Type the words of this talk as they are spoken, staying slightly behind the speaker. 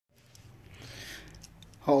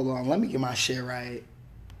Hold on, let me get my shit right.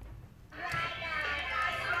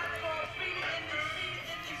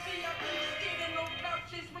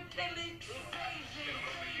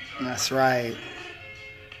 That's right.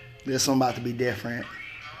 This one about to be different.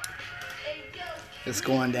 It's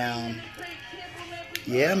going down.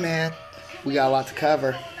 Yeah, man. We got a lot to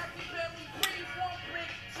cover.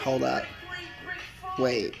 Hold up.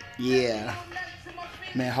 Wait. Yeah.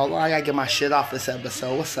 Man, hold on. I gotta get my shit off this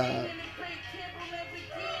episode. What's up?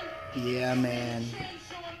 Yeah, man.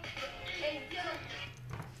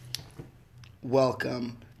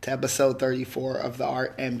 Welcome to episode 34 of the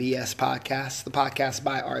Art MBS podcast, the podcast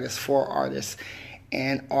by artists for artists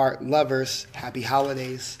and art lovers. Happy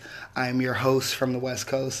holidays. I am your host from the West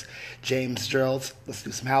Coast, James Drills. Let's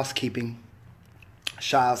do some housekeeping.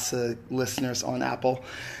 Shout out to listeners on Apple,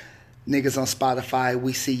 niggas on Spotify.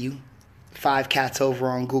 We see you. 5 cats over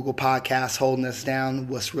on Google Podcasts holding us down.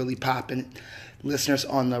 What's really popping? Listeners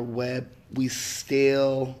on the web, we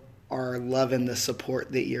still are loving the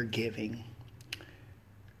support that you're giving.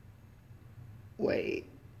 Wait.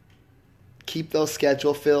 Keep those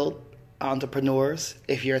schedule filled entrepreneurs.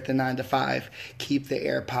 If you're at the 9 to 5, keep the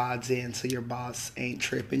AirPods in so your boss ain't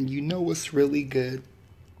tripping. You know what's really good?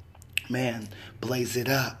 Man, blaze it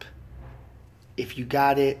up. If you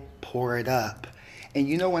got it, pour it up. And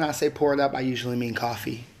you know when I say pour it up, I usually mean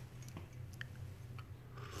coffee.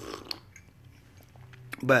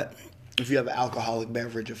 But if you have an alcoholic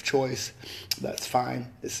beverage of choice, that's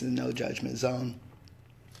fine. This is a no judgment zone.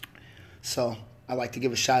 So I'd like to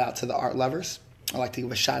give a shout out to the art lovers. I'd like to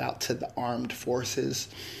give a shout out to the armed forces.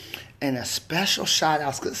 And a special shout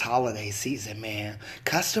out to this holiday season, man.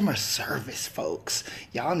 Customer service, folks.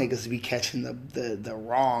 Y'all niggas be catching the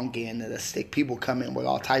wrong end of the stick. People come in with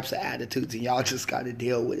all types of attitudes and y'all just got to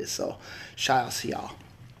deal with it. So shout out to y'all.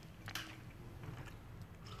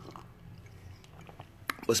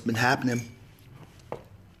 What's been happening?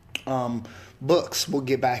 Books. We'll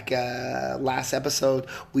get back. Last episode,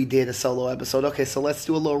 we did a solo episode. Okay, so let's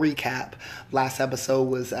do a little recap. Last episode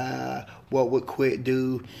was What Would Quit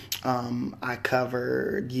Do? I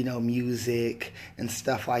covered, music and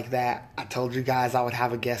stuff like that. I told you guys I would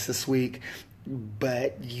have a guest this week,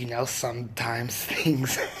 but, sometimes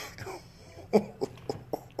things...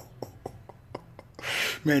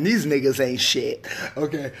 Man, these niggas ain't shit.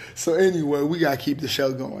 Okay, so anyway, we gotta keep the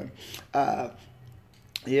show going.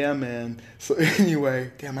 Yeah, man. So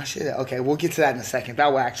anyway, damn, my shit. Okay, we'll get to that in a second.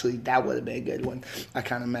 That would have been a good one. I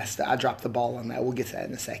kind of messed up. I dropped the ball on that. We'll get to that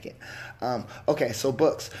in a second. Okay, so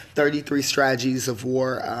books. 33 Strategies of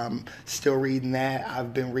War. Still reading that.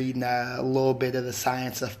 I've been reading a little bit of The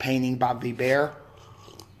Science of Painting by Vibert.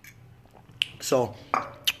 So,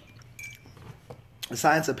 The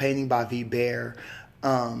Science of Painting by Vibert.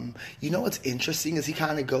 What's interesting is he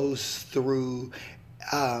kind of goes through...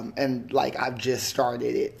 and like I've just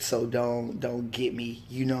started it, so don't get me,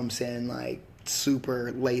 you know what I'm saying, like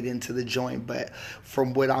super late into the joint, but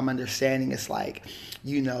from what I'm understanding, it's like,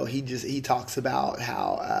 he talks about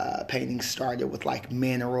how painting started with like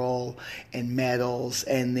mineral and metals,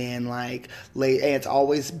 and then like and it's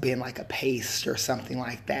always been like a paste or something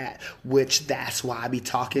like that, which that's why I be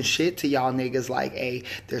talking shit to y'all niggas like, hey,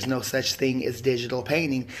 there's no such thing as digital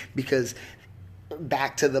painting, because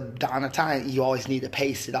back to the dawn of time, you always need a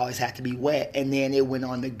paste. It always had to be wet. And then it went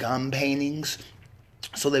on to gum paintings.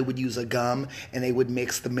 So they would use a gum and they would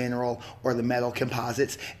mix the mineral or the metal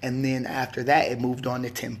composites. And then after that, it moved on to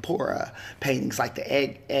tempera paintings, like the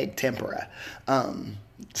egg tempera.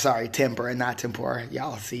 Tempera, not tempura.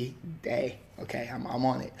 Y'all see? Hey, okay, I'm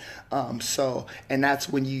on it. And that's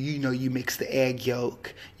when you mix the egg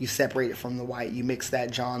yolk, you separate it from the white, you mix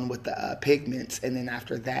that John with the pigments, and then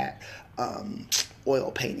after that,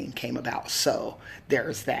 oil painting came about. So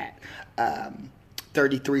there's that.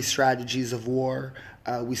 33 Strategies of War.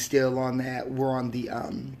 We still on that. We're on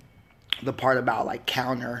the part about like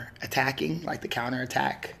counter attacking, like the counter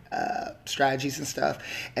attack strategies and stuff.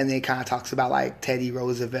 And then it kind of talks about like Teddy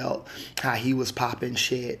Roosevelt, how he was popping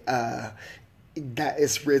shit.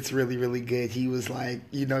 It's really, really good. He was like,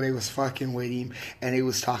 they was fucking with him and he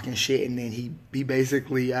was talking shit, and then he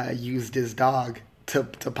basically used his dog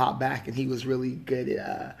to pop back, and he was really good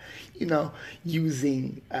at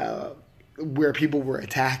using where people were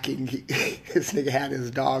attacking. This nigga had his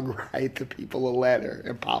dog write the people a letter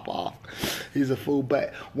and pop off. He's a fool.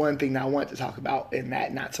 But one thing that I wanted to talk about in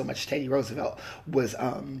that, not so much Teddy Roosevelt, was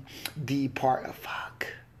the part of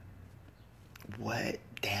what?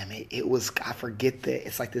 Damn it. It was, I forget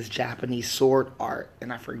it's like this Japanese sword art,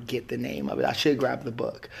 and I forget the name of it. I should grab the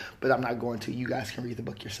book, but I'm not going to. You guys can read the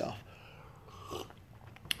book yourself.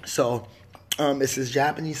 So It's this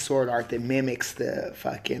Japanese sword art that mimics the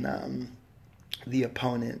fucking the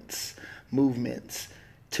opponent's movements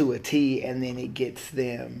to a T, and then it gets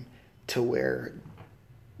them to where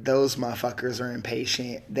those motherfuckers are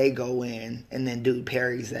impatient. They go in, and then dude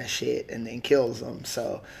parries that shit and then kills them.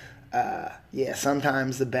 So, yeah,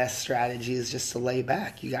 sometimes the best strategy is just to lay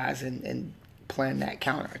back, you guys, and plan that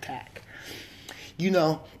counterattack. You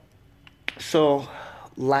know, so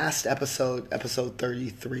last episode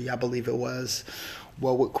 33, I believe it was,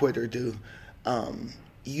 What Would Quitter Do?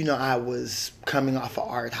 You know, I was coming off of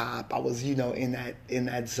Art Hop. I was, you know, in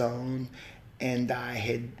that zone, and I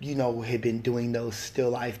had been doing those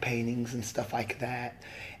still life paintings and stuff like that,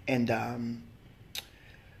 and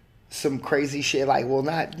some crazy shit. Like, well,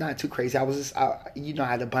 not too crazy. I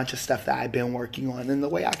had a bunch of stuff that I've been working on, and the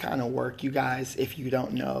way I kind of work, you guys, if you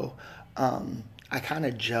don't know, I kind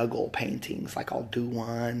of juggle paintings. Like, I'll do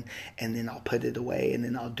one, and then I'll put it away, and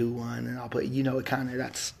then I'll do one, and I'll put, you know,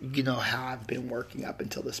 that's, you know, how I've been working up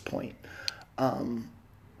until this point.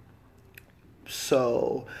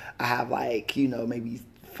 So I have, like, you know, maybe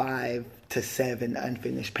 5 to 7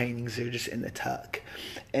 unfinished paintings. They're just in the tuck.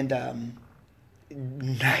 And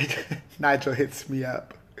Nigel hits me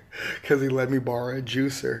up because he let me borrow a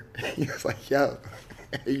juicer. He was like, yo,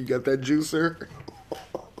 you got that juicer?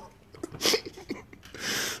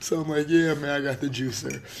 So I'm like, yeah, man, I got the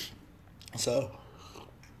juicer. So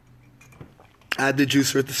I had the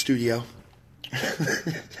juicer at the studio.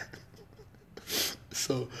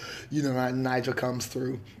 So, you know, Nigel comes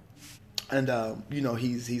through, and you know,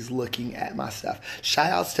 he's looking at my stuff. Shout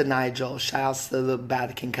outs to Nigel. Shout outs to the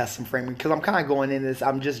Vatican Custom Framing, because I'm kind of going in this.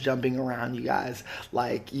 I'm just jumping around, you guys.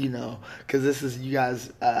 Like, you know, because this is, you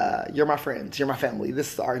guys. You're my friends. You're my family. This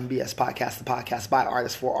is the Art and BS podcast, the podcast by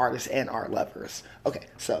artists for artists and art lovers. Okay,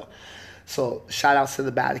 so shout outs to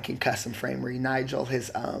the Vatican Custom Framery. Nigel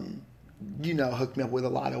has you know, hooked me up with a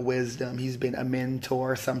lot of wisdom. He's been a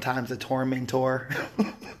mentor, sometimes a tormentor.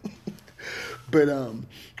 But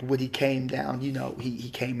when he came down, you know,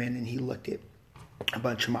 he came in and he looked at a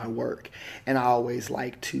bunch of my work. And I always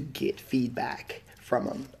like to get feedback from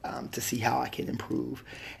him to see how I can improve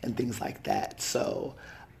and things like that. So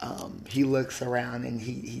he looks around and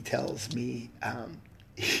he tells me,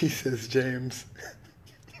 he says, James,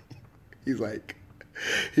 he's like,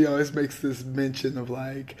 he always makes this mention of,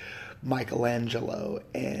 like, Michelangelo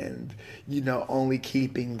and, you know, only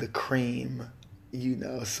keeping the cream, you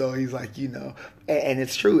know. So he's like, you know, and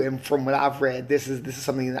it's true. And from what I've read, this is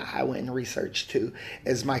something that I went and researched too,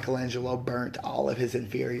 is Michelangelo burnt all of his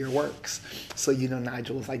inferior works. So, you know,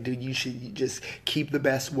 Nigel was like, dude, you should just keep the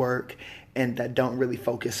best work and don't really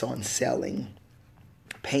focus on selling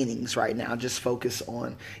paintings right now. Just focus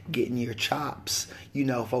on getting your chops, you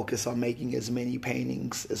know, focus on making as many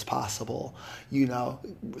paintings as possible, you know,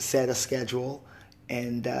 set a schedule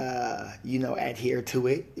and, you know, adhere to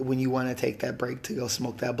it. When you want to take that break to go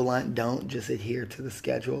smoke that blunt, don't, just adhere to the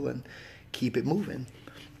schedule and keep it moving.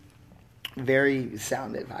 Very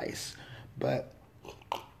sound advice. But,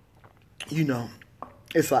 you know,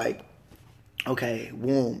 it's like, okay,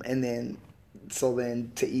 womb, and then so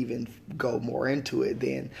then to even go more into it,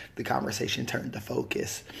 then the conversation turned to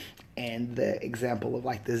focus. And the example of,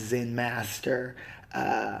 like, the Zen master,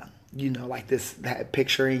 you know, like that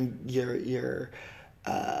picturing your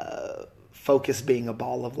focus being a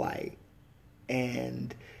ball of light.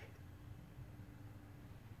 And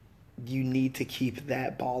you need to keep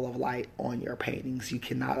that ball of light on your paintings. You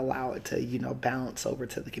cannot allow it to, you know, bounce over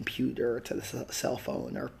to the computer or to the cell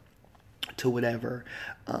phone or to whatever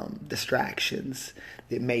distractions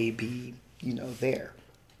that may be, you know, there.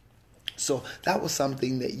 So that was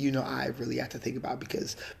something that, you know, I really had to think about,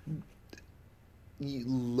 because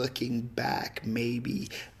looking back, maybe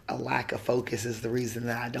a lack of focus is the reason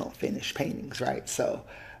that I don't finish paintings, right? So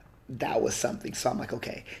that was something. So I'm like,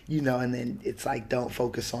 okay, you know, and then it's like, don't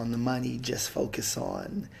focus on the money, just focus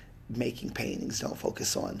on making paintings. Don't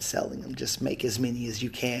focus on selling them. Just make as many as you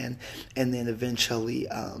can, and then eventually,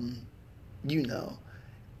 you know,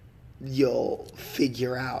 you'll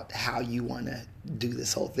figure out how you want to do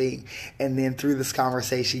this whole thing. And then through this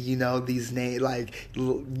conversation, you know, these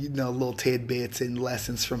little tidbits and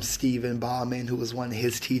lessons from Stephen Bauman, who was one of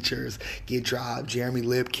his teachers, get dropped. Jeremy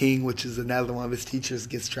Lipking, which is another one of his teachers,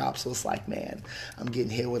 gets dropped. So it's like, man, I'm getting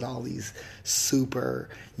hit with all these super,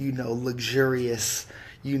 you know, luxurious,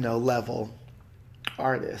 you know, level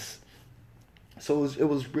artists. So it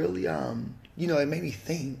was really, you know, it made me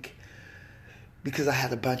think, because I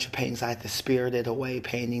had a bunch of paintings. I had the Spirited Away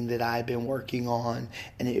painting that I had been working on,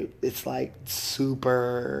 and it's like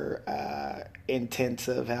super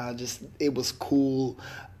intensive. And it was cool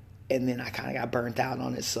and then I kind of got burnt out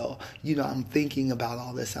on it. So, I'm thinking about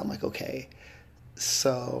all this. I'm like, okay,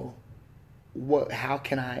 so how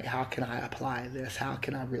can I apply this? How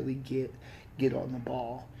can I really get on the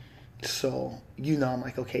ball? So, I'm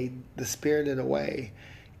like, okay, the Spirited Away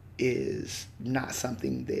is not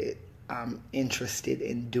something that I'm interested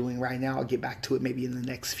in doing right now. I'll get back to it maybe in the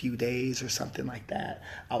next few days or something like that.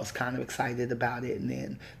 I was kind of excited about it, and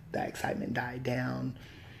then that excitement died down.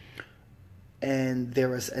 And there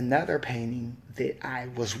was another painting that I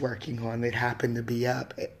was working on that happened to be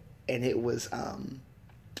up, and it was a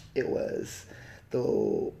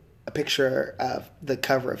picture of the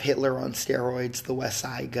cover of Hitler on Steroids, the West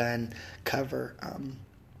Side Gun cover,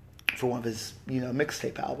 for one of his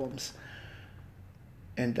mixtape albums.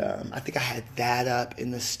 And I think I had that up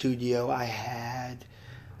in the studio. I had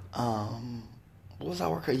what was I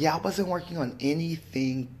working on? Yeah, I wasn't working on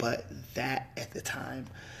anything but that at the time.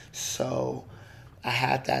 So I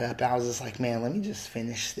had that up. I was just like, man, let me just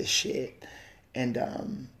finish this shit.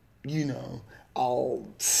 And, I'll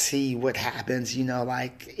see what happens,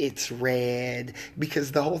 like it's red.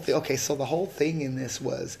 Because the whole thing, okay, so the whole thing in this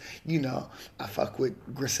was, I fuck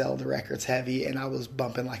with Griselda Records heavy, and I was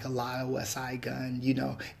bumping like a lot of West Side Gun,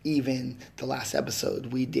 even the last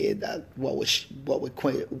episode we did, what would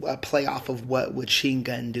Quit, play off of what would Sheen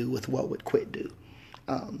Gun do with what would Quit do.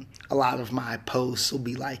 A lot of my posts will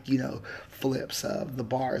be like, flips of the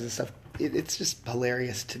bars and stuff. It's just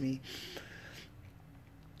hilarious to me.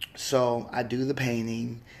 So I do the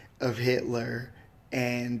painting of Hitler,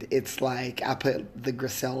 and it's like I put the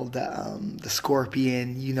Griselda, the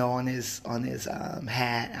scorpion, on his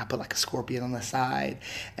hat. I put like a scorpion on the side,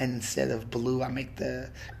 and instead of blue, I make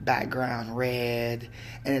the background red,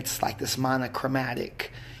 and it's like this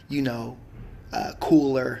monochromatic,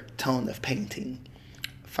 cooler tone of painting.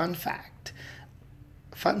 Fun fact.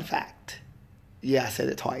 Yeah, I said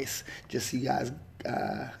it twice, just so you guys,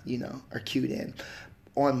 are cued in.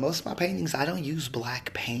 On most of my paintings, I don't use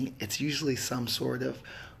black paint. It's usually some sort of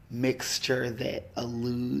mixture that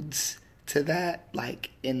alludes to that, like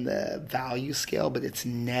in the value scale, but it's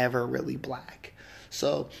never really black.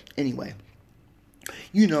 So anyway,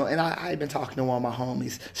 and I've been talking to one of my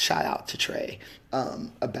homies, shout out to Trey,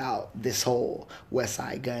 about this whole West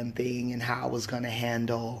Side Gun thing and how I was going to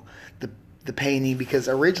handle the painting, because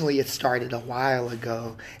originally it started a while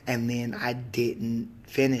ago, and then I didn't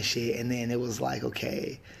finish it, and then it was like,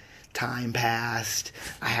 okay, time passed.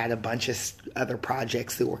 I had a bunch of other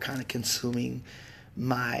projects that were kind of consuming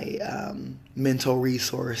my mental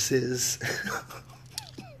resources.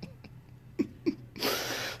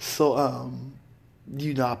 So I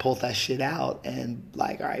pulled that shit out, and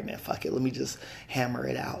like, all right, man, fuck it, let me just hammer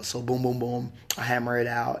it out. So boom, boom, boom, I hammer it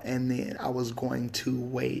out, and then I was going to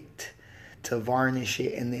wait to varnish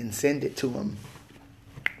it and then send it to him.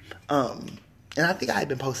 And I think I had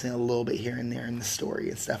been posting a little bit here and there in the story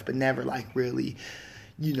and stuff, but never like really,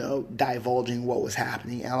 divulging what was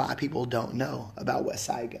happening. And a lot of people don't know about West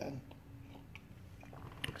Side Gun.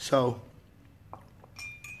 So,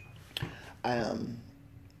 I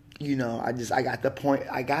got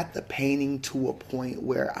the painting to a point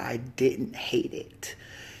where I didn't hate it.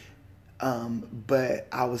 But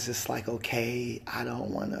I was just like, okay, I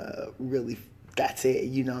don't want to really, that's it.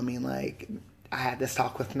 Like, I had this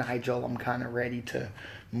talk with Nigel. I'm kind of ready to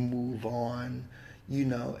move on,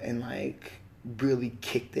 and like really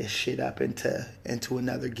kick this shit up into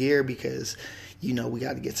another gear, because, we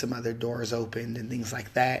got to get some other doors opened and things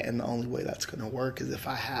like that. And the only way that's going to work is if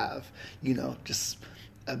I have, just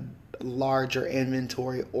a larger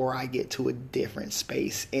inventory, or I get to a different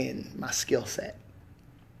space in my skill set.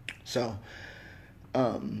 So,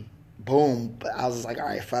 boom, I was like, all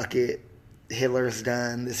right, fuck it. Hitler's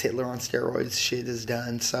done. This Hitler on steroids shit is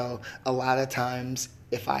done. So a lot of times,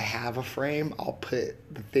 if I have a frame, I'll put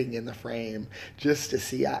the thing in the frame just to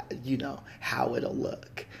see, how it'll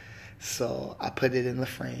look. So I put it in the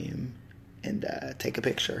frame and take a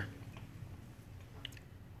picture.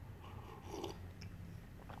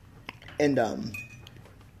 And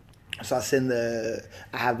so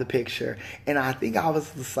I have the picture, and I think I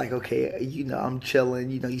was just like, okay, I'm chilling,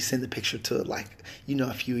 you send the picture to like,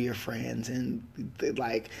 a few of your friends, and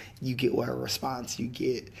like, you get whatever response you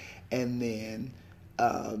get. And then,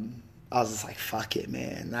 I was just like, fuck it,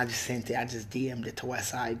 man. And I just sent it, I just DM'd it to West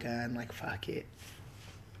Side Gun, like, fuck it.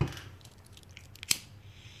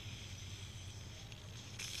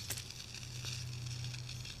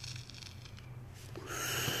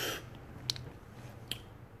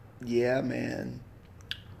 Yeah, man.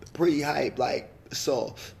 Pretty hype. Like,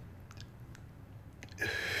 so.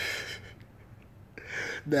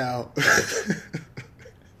 Now.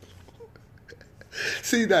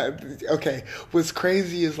 See that? Okay. What's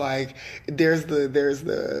crazy is like there's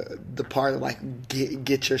the part of like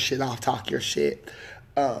get your shit off, talk your shit.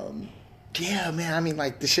 Yeah, man. I mean,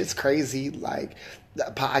 like the shit's crazy. Like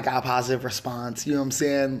I got a positive response. You know what I'm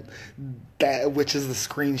saying? That which is the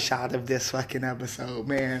screenshot of this fucking episode,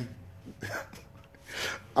 man.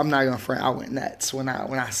 I'm not gonna front. I went nuts when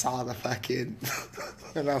I saw the fucking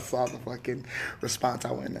when I saw the fucking response.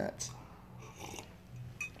 I went nuts.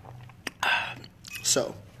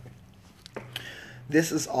 So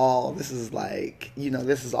this is like,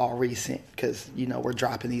 this is all recent because, we're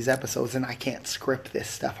dropping these episodes and I can't script this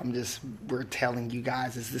stuff. We're telling you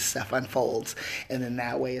guys as this stuff unfolds. And then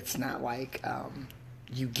that way it's not like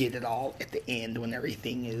you get it all at the end when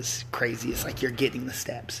everything is crazy. It's like you're getting the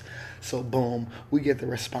steps. So boom, we get the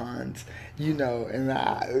response, and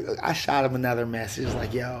I shot him another message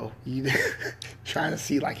like, yo, you trying to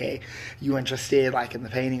see like, hey, you interested like in the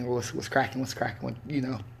painting or what's cracking,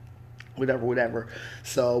 whatever.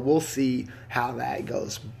 So we'll see how that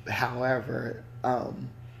goes. However,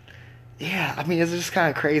 yeah, I mean, it's just kind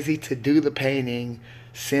of crazy to do the painting,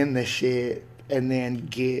 send the shit, and then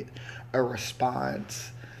get a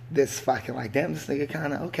response that's fucking like, damn, this nigga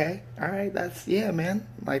kind of, okay, all right, yeah, man.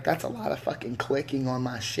 Like, that's a lot of fucking clicking on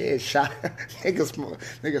my shit.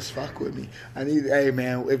 Niggas fuck with me. Hey,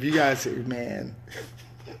 man, if you guys, man.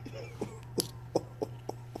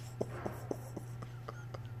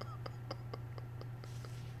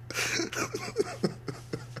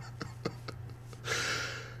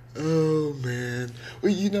 Oh, man.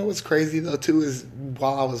 Well, what's crazy, though, too, is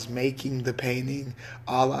while I was making the painting,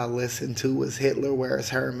 all I listened to was Hitler Wears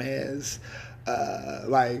Hermes,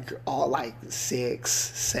 all 6,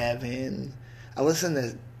 7. I listened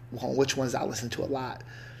to, which ones I listened to a lot?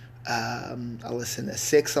 I listened to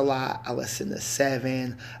 6 a lot. I listened to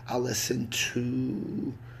 7. I listened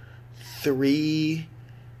to 3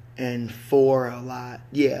 and 4 a lot.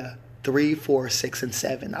 Yeah. 3, 4, 6, and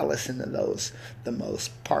 7. I listen to those the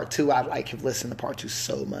most. Part 2, I have listened to Part 2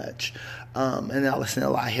 so much. And then I listen to a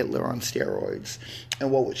lot of Hitler on steroids and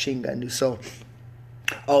What Would Machine Gun Do. So,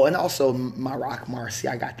 and also My Rock Marcy,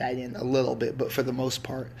 I got that in a little bit, but for the most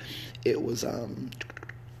part, it was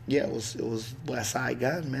it was West Side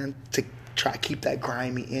Gun, man, to try to keep that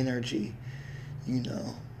grimy energy,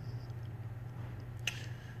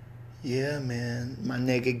 Yeah, man. My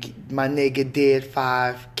nigga did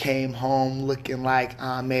 5, came home looking like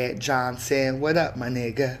Ahmed Johnson. What up, my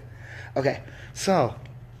nigga? Okay, so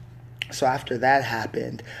after that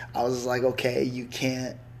happened, I was like, okay, you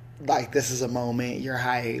can't, like, this is a moment, you're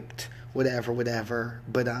hyped, whatever.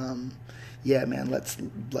 But yeah, man,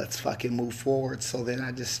 let's fucking move forward. So then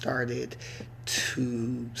I just started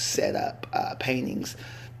to set up paintings,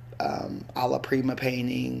 alla prima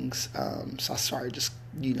paintings. So I started just,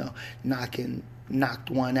 knocked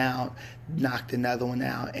one out, knocked another one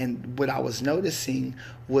out. And what I was noticing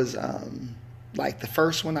was, like the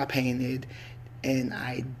first one I painted and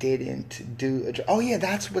I didn't do oh yeah,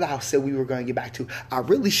 that's what I said we were going to get back to. I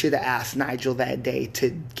really should have asked Nigel that day to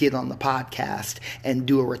get on the podcast and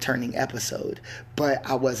do a returning episode, but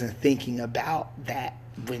I wasn't thinking about that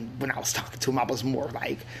when I was talking to him. I was more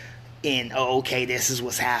like okay, this is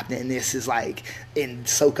what's happening, this is like in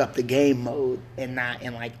soak up the game mode, and not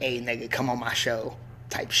in like, hey nigga, come on my show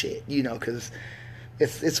type shit, because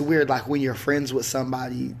it's weird, like when you're friends with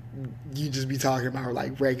somebody, you just be talking about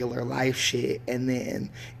like regular life shit, and then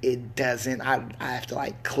it doesn't, I have to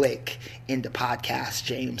like click into podcast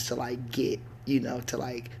James to like get, to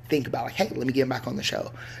like think about like, hey, let me get back on the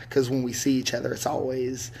show, because when we see each other, it's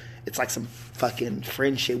like some fucking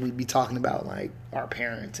friendship. We'd be talking about like our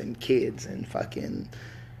parents and kids and fucking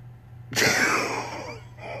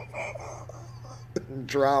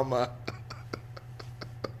drama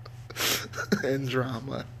and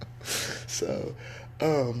drama. So,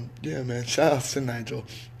 yeah, man, shout outs to Nigel.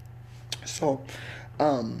 So,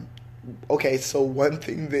 okay, so one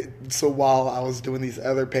thing so while I was doing these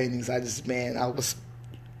other paintings, I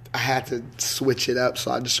had to switch it up,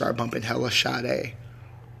 so I just started bumping hella Sade.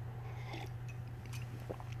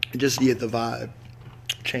 Just to get the vibe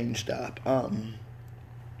changed up.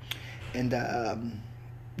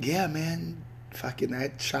 Yeah, man, fucking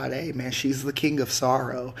that Sade, man, she's the king of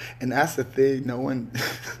sorrow, and that's the thing. No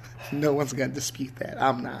one's gonna dispute that.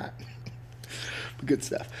 I'm not. Good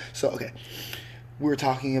stuff. So, okay, we were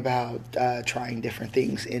talking about trying different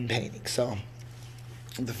things in painting. So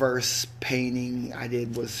the first painting I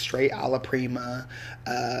did was straight alla prima,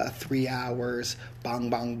 3 hours, bang,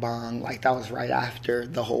 bang, bang. Like, that was right after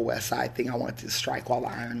the whole West Side thing. I wanted to strike while the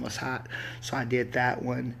iron was hot. So I did that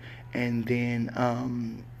one. And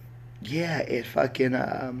then, yeah, it fucking,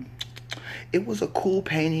 It was a cool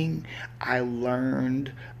painting. I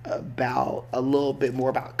learned about a little bit more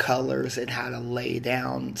about colors and how to lay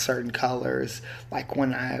down certain colors. Like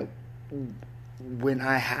when I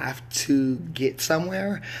have to get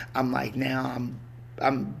somewhere, I'm like now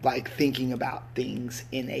I'm like thinking about things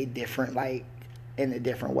in a different way.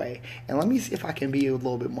 And let me see if I can be a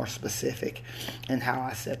little bit more specific in how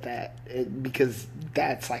I said that because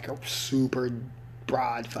that's like a super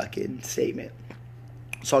broad fucking statement.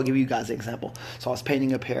 So I'll give you guys an example. So I was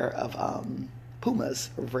painting a pair of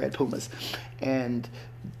Pumas, of red Pumas, and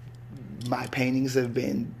my paintings have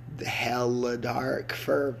been hella dark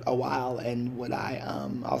for a while. And when I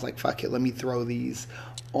was like, fuck it, let me throw these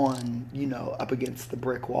on, up against the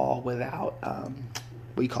brick wall without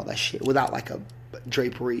what do you call that shit? Without like a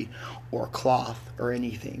drapery or cloth or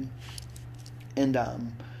anything. And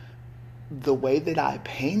the way that I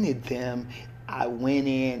painted them, I went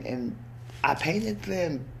in and I painted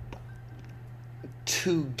them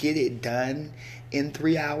to get it done in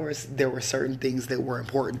 3 hours. There were certain things that were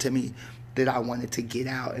important to me that I wanted to get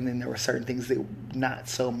out, and then there were certain things that not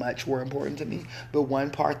so much were important to me. But one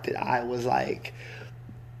part that I was like,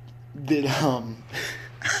 that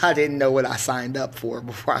I didn't know what I signed up for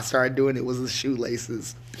before I started doing it was the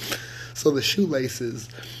shoelaces. So the shoelaces,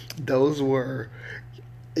 those were.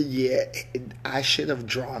 Yeah, I should have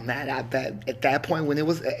drawn that at that point when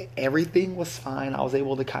everything was fine. I was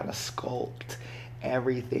able to kind of sculpt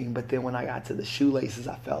everything, but then when I got to the shoelaces,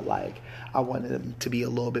 I felt like I wanted them to be a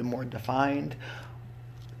little bit more defined.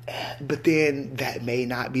 But then that may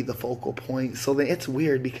not be the focal point. So then it's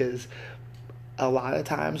weird because a lot of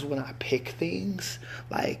times when I pick things,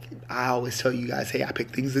 like I always tell you guys, hey, I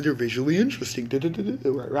pick things that are visually interesting,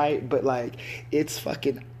 right? But like it's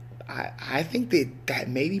fucking. I think that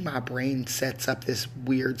maybe my brain sets up this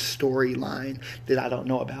weird storyline that I don't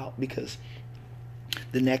know about, because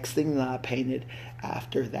the next thing that I painted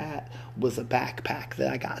after that was a backpack that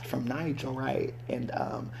I got from Nigel, right? And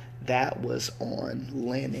that was on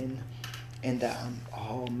linen. And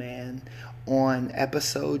oh man, on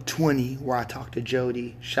episode 20 where I talked to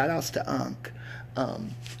Jody, shout outs to Unc, I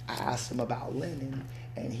asked him about linen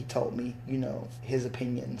and he told me, his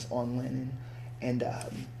opinions on linen and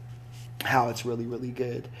how it's really, really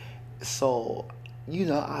good. So,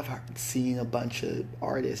 I've seen a bunch of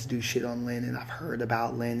artists do shit on linen. I've heard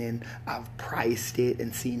about linen. I've priced it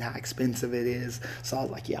and seen how expensive it is. So I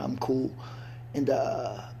was like, yeah, I'm cool. And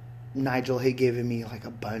Nigel had given me like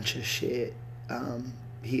a bunch of shit.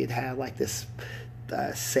 He had like this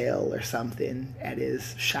sale or something at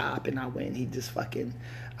his shop, and I went. He just fucking,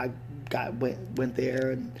 went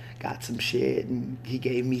there and got some shit, and he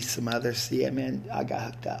gave me some others. Yeah, man, I got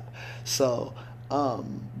hooked up. So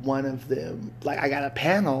one of them, like I got a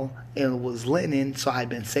panel and it was linen, so I'd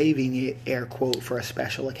been saving it, air quote, for a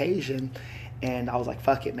special occasion, and I was like,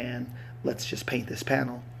 fuck it, man, let's just paint this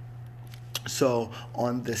panel. So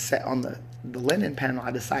on the linen panel,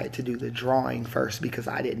 I decided to do the drawing first because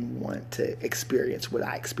I didn't want to experience what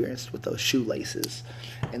I experienced with those shoelaces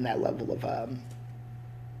and that level of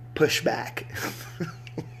pushback.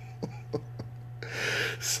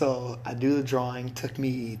 So I do the drawing. Took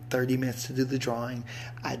me 30 minutes to do the drawing.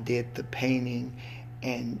 I did the painting,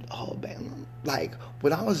 and oh man, like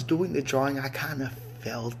when I was doing the drawing, I kind of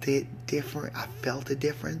felt it different. I felt a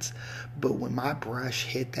difference, but when my brush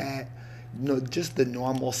hit that, just the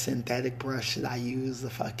normal synthetic brush that I use,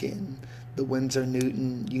 the Winsor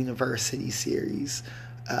Newton University series,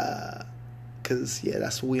 cause yeah,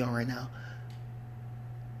 that's what we on right now.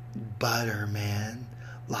 Butter, man,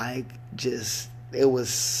 like just. It was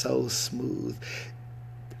so smooth.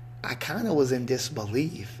 I kind of was in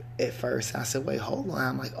disbelief at first. I said, wait, hold on.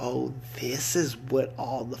 I'm like, oh, this is what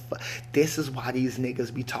this is why these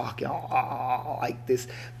niggas be talking like this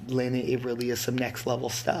linen. It really is some next level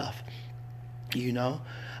stuff.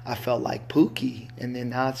 I felt like Pookie, and then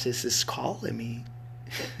now it's calling me.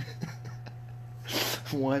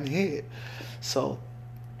 One hit. So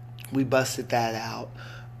we busted that out.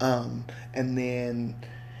 And then...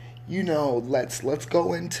 let's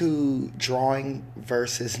go into drawing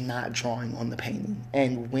versus not drawing on the painting,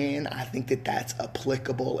 and when I think that that's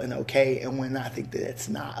applicable and okay, and when I think that it's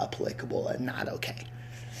not applicable and not okay.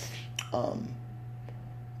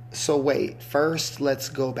 So wait, first let's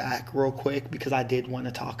go back real quick because I did want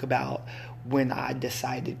to talk about when I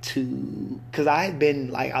decided to, because I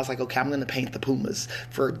was like, okay, I'm going to paint the Pumas.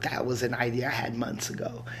 That was an idea I had months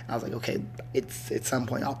ago. And I was like, okay, it's at some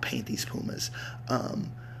point I'll paint these Pumas.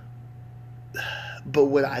 But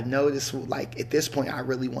what I noticed, like at this point, I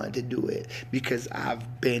really wanted to do it because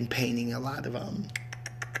I've been painting a lot of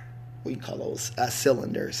what do you call those,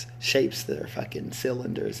 cylinders, shapes that are fucking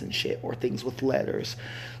cylinders and shit, or things with letters.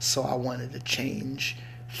 So I wanted to change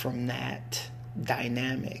from that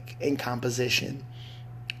dynamic and composition,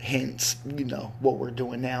 hence, what we're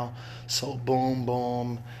doing now. So boom,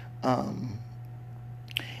 boom. And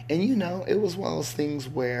it was one of those things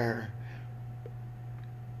where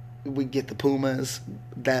we get the Pumas,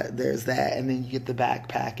 there's that, and then you get the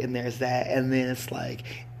backpack, and there's that, and then it's like,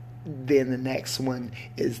 then the next one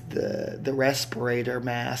is the respirator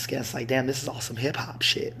mask, and it's like, damn, this is awesome hip hop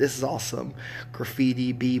shit. This is awesome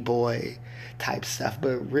graffiti, b-boy type stuff.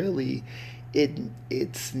 But really,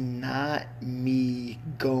 it's not me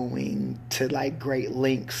going to like great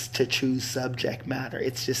lengths to choose subject matter.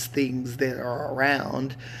 It's just things that are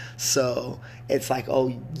around. So it's like,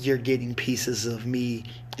 oh, you're getting pieces of me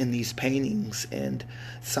in these paintings, and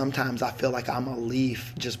sometimes I feel like I'm a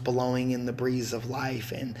leaf just blowing in the breeze of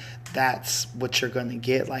life, and that's what you're gonna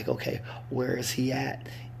get. Like, okay, where is he at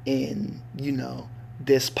in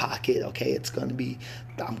this pocket? Okay, it's gonna be,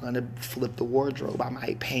 I'm gonna flip the wardrobe. I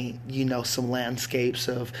might paint some landscapes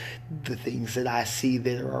of the things that I see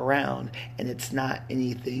that are around, and it's not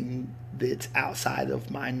anything that's outside of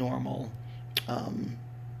my normal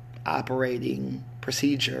operating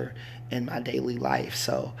procedure in my daily life.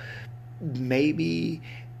 So maybe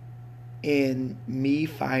in me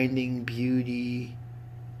finding beauty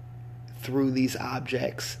through these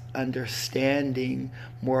objects, understanding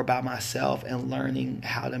more about myself and learning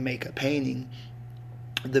how to make a painting,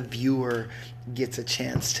 the viewer gets a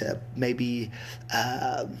chance to maybe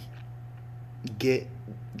get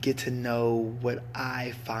to know what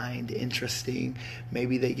I find interesting.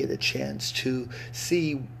 Maybe they get a chance to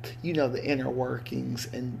see, the inner workings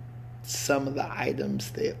and some of the items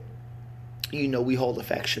that, we hold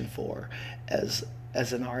affection for as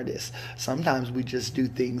an artist. Sometimes we just do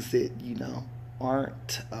things that,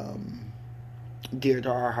 aren't dear to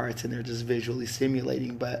our hearts, and they're just visually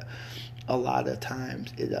stimulating. But a lot of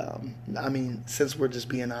times since we're just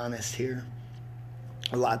being honest here,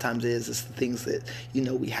 a lot of times it's the things that,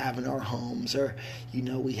 we have in our homes, or,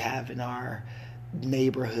 we have in our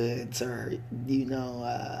neighborhoods, or,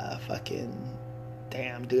 fucking,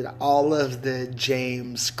 damn, dude, all of the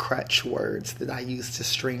James Crutch words that I use to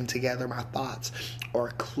string together my thoughts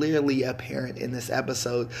are clearly apparent in this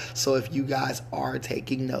episode. So if you guys are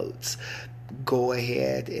taking notes, go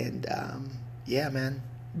ahead and,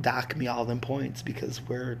 dock me all them points, because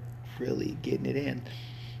we're really getting it in.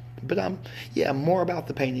 But more about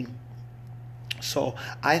the painting. So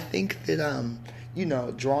I think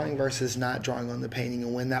that drawing versus not drawing on the painting,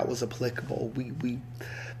 and when that was applicable,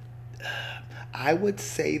 I would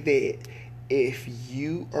say that if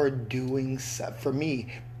you are doing for me,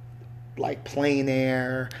 like plein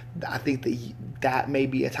air, I think that may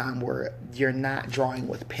be a time where you're not drawing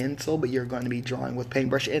with pencil, but you're going to be drawing with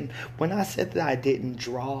paintbrush. And when I said that I didn't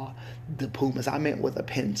draw the Pumas, I meant with a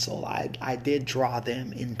pencil. I did draw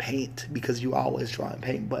them in paint, because you always draw in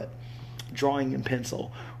paint, but drawing in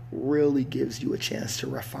pencil really gives you a chance to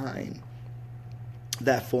refine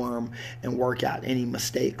that form and work out any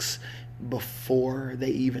mistakes before they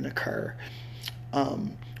even occur.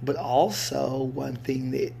 But also, one thing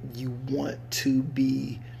that you want to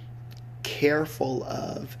be careful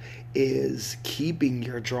of is keeping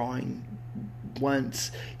your drawing.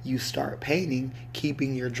 Once you start painting,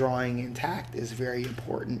 keeping your drawing intact is very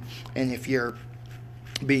important. And if you're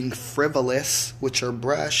being frivolous with your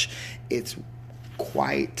brush, it's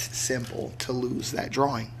quite simple to lose that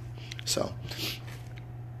drawing. So,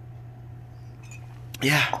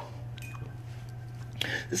 yeah.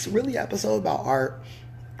 This is really an episode about art,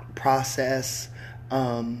 process,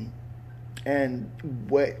 and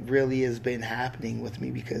what really has been happening with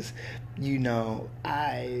me, because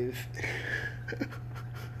I've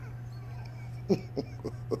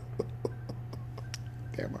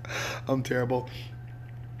I'm terrible.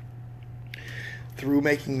 Through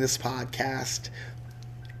making this podcast,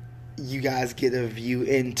 you guys get a view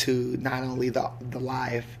into not only the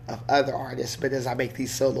life of other artists, but as I make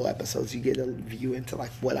these solo episodes, you get a view into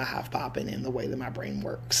like what I have popping and the way that my brain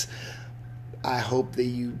works. I hope that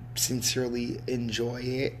you sincerely enjoy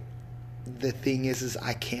it. The thing is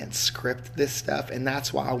I can't script this stuff, and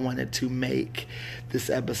that's why I wanted to make this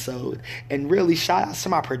episode. And really, shout outs to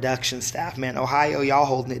my production staff, man. Ohio, y'all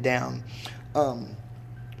holding it down. Y'all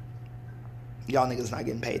niggas not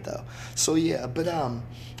getting paid though. So yeah, but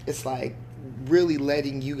it's like really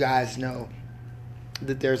letting you guys know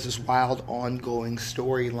that there's this wild ongoing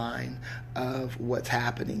storyline of what's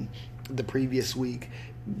happening. The previous week,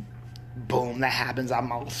 boom, that happens.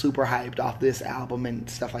 I'm all super hyped off this album and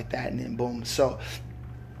stuff like that, and then boom. So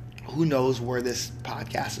who knows where this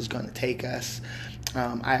podcast is going to take us.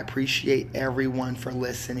 I appreciate everyone for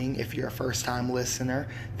listening. If you're a first-time listener,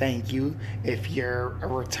 thank you. If you're a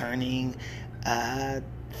returning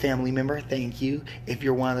family member, thank you. If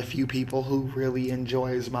you're one of the few people who really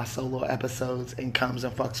enjoys my solo episodes and comes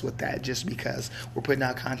and fucks with that just because we're putting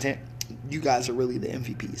out content, you guys are really the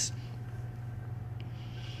MVPs.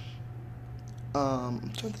 I'm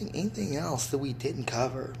trying to think anything else that we didn't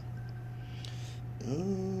cover.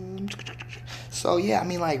 So yeah, I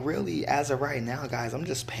mean, like, really, as of right now, guys, I'm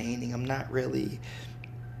just painting. I'm not really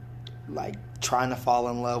like trying to fall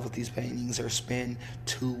in love with these paintings or spend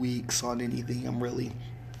 2 weeks on anything. I'm really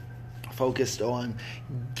focused on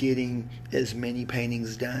getting as many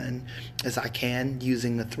paintings done as I can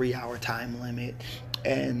using the 3-hour time limit,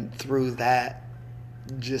 and through that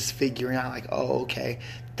just figuring out like, oh, okay,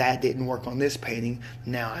 that didn't work on this painting,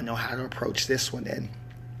 now I know how to approach this one, and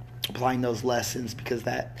applying those lessons, because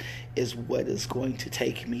that is what is going to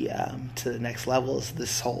take me to the next level, is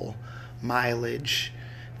this whole mileage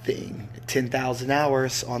thing. 10,000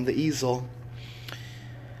 hours on the easel.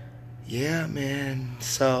 Yeah, man.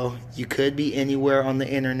 So you could be anywhere on the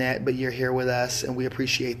internet, but you're here with us, and we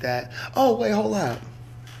appreciate that. Oh, wait, hold up.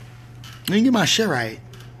 Let me get my shit right.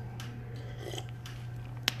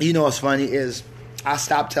 You know what's funny is I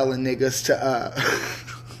stopped telling niggas to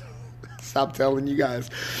stop telling you guys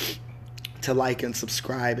to like and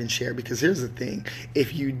subscribe and share, because here's the thing: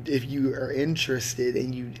 if you are interested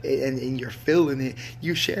and you're feeling it,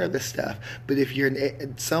 you share the stuff. But if you're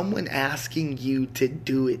someone asking you to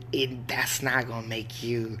do it, that's not gonna make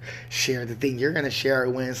you share the thing. You're gonna share it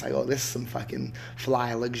when it's like, oh, this is some fucking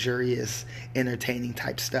fly, luxurious, entertaining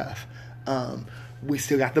type stuff. We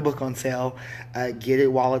still got the book on sale. Get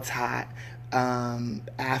it while it's hot.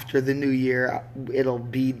 After the new year, it'll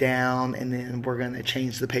be down, and then we're going to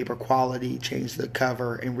change the paper quality, change the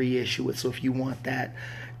cover, and reissue it. So if you want that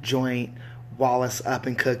joint Wallace up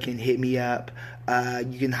and cooking, hit me up.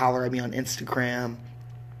 You can holler at me on Instagram,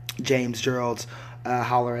 James Geralds.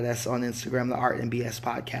 Holler at us on Instagram, the Art and BS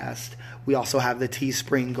Podcast. We also have the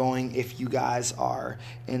Teespring going if you guys are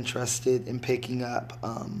interested in picking up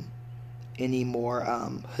any more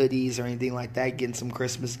hoodies or anything like that, getting some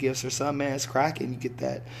Christmas gifts or something, man. It's cracking. You get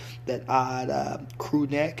that odd crew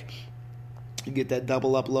neck, you get that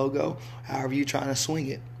double up logo, however you're trying to swing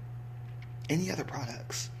it. Any other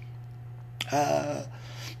products?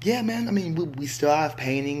 Yeah, man, I mean, we still have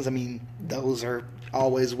paintings. I mean, those are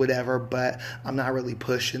always whatever, but I'm not really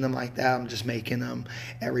pushing them like that. I'm just making them.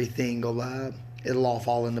 Everything will it'll all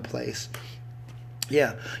fall into place.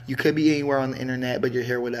 Yeah, you could be anywhere on the internet, but you're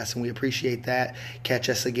here with us, and we appreciate that. Catch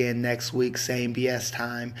us again next week, same BS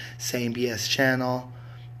time, same BS channel.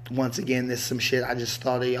 Once again, this is some shit I just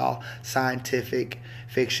thought of, y'all. Scientific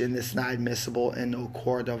fiction that's not admissible in no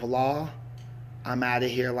court of law. I'm out of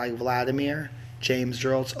here like Vladimir. James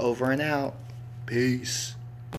Geralds, over and out. Peace.